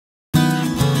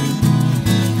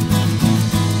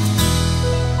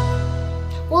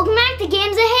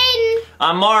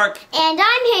I'm Mark. And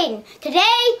I'm Hayden. Today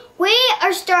we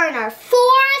are starting our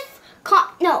fourth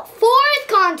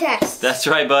contest. That's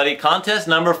right, buddy. Contest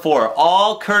number 4,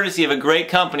 all courtesy of a great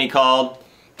company called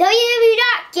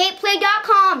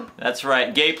www.gateplay.com. That's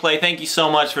right, Gateplay. Thank you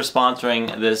so much for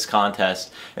sponsoring this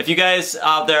contest. If you guys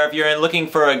out there, if you're looking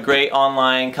for a great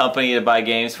online company to buy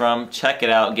games from, check it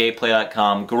out,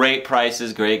 gateplay.com. Great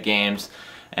prices, great games,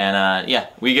 and yeah,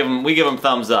 we give them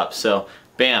thumbs up. So,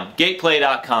 bam,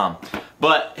 gateplay.com.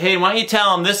 But hey, why don't you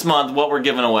tell them this month what we're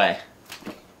giving away?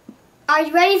 Are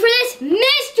you ready for this?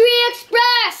 Mystery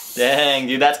Express! Dang,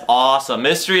 dude, that's awesome.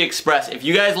 Mystery Express. If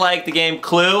you guys like the game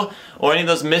Clue or any of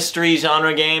those mystery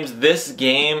genre games, this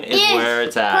game is where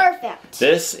it's at. Perfect.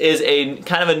 This is a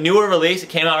kind of a newer release. It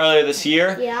came out earlier this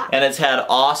year, and it's had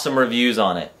awesome reviews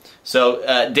on it.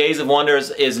 So Days of Wonders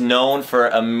is known for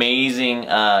amazing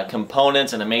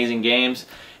components and amazing games,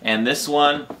 and this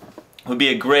one would be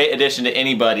a great addition to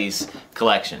anybody's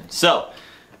collection. So,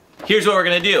 here's what we're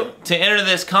going to do. To enter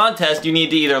this contest, you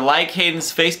need to either like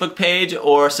Hayden's Facebook page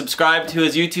or subscribe to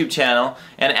his YouTube channel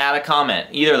and add a comment.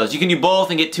 Either of those. You can do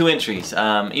both and get 2 entries.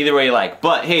 Either way you like.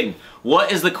 But, Hayden,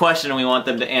 what is the question we want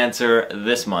them to answer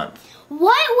this month?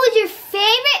 What was your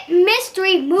favorite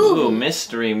mystery movie? Ooh,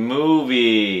 mystery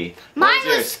movie. Mine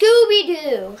was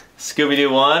Scooby-Doo. Scooby-Doo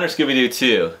 1 or Scooby-Doo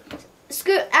 2?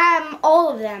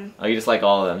 All of them. Oh, you just like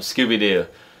all of them. Scooby-Doo.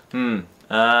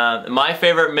 My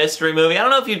favorite mystery movie, I don't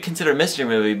know if you'd consider a mystery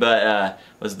movie, but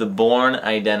was The Bourne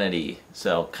Identity.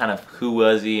 So, kind of who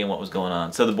was he and what was going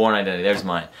on. So, The Bourne Identity, there's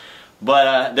mine.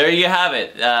 But there you have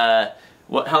it. How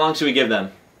long should we give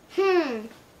them?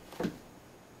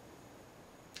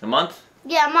 A month?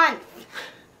 Yeah, a month.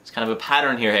 It's kind of a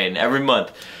pattern here, Hayden, every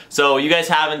month. So, you guys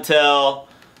have until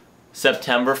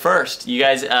September 1st. You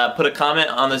guys put a comment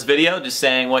on this video just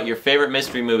saying what your favorite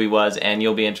mystery movie was, and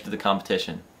you'll be entered to the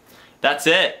competition. That's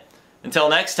it. Until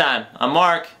next time, I'm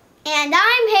Mark. And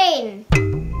I'm Hayden.